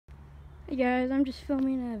Hey guys, I'm just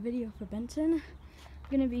filming a video for Benson. I'm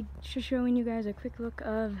gonna be just showing you guys a quick look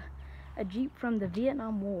of a Jeep from the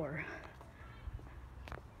Vietnam War.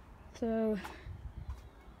 So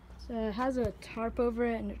it has a tarp over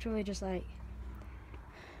it, and it's really just like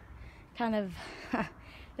kind of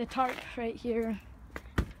the tarp right here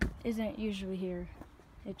isn't usually here.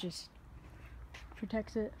 It just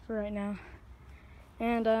protects it for right now.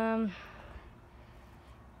 And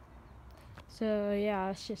so yeah,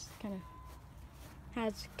 it's just kind of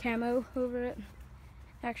has camo over it.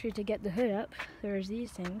 Actually, to get the hood up, there's these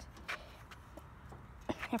things.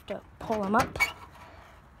 You have to pull them up.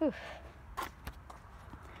 Whew.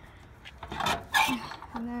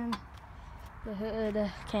 And then the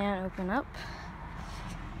hood can open up.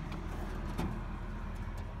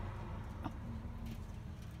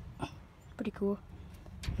 Pretty cool.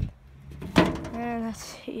 And let's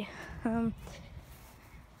see.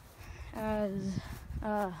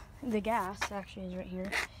 The gas actually is right here.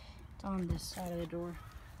 It's on this side of the door.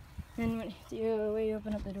 And when you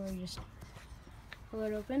open up the door, you just pull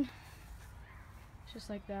it open. It's just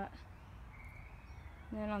like that.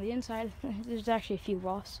 And then on the inside, there's actually a few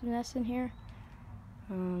wasp nests in here.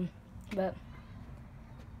 But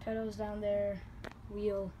pedals down there,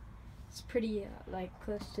 wheel. It's pretty like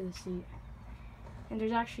close to the seat. And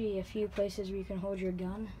there's actually a few places where you can hold your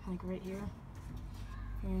gun, like right here.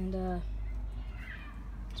 And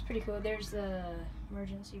it's pretty cool. There's the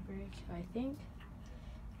emergency brake, I think.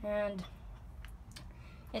 And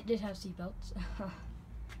it did have seat belts.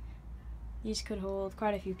 These could hold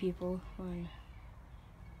quite a few people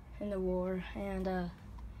in the war. And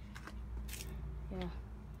yeah,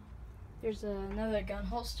 there's another gun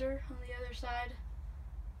holster on the other side.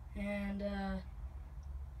 And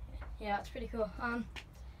yeah, it's pretty cool.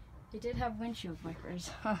 It did have windshield wipers.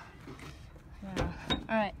 Yeah.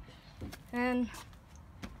 All right, and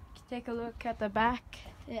take a look at the back.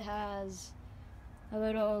 It has a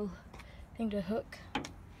little thing to hook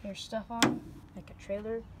your stuff on, like a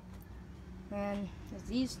trailer. And there's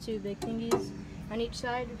these two big thingies on each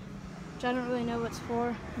side, which I don't really know what's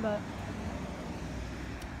for, but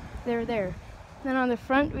they're there. Then on the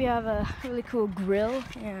front, we have a really cool grill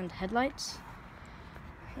and headlights.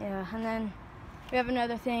 Yeah, and then we have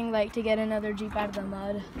another thing, like to get another Jeep out of the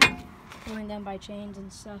mud, pulling them by chains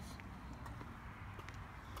and stuff.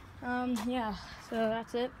 Yeah, so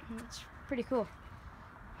that's it. It's pretty cool.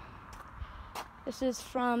 This is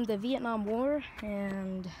from the Vietnam War,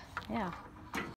 and yeah.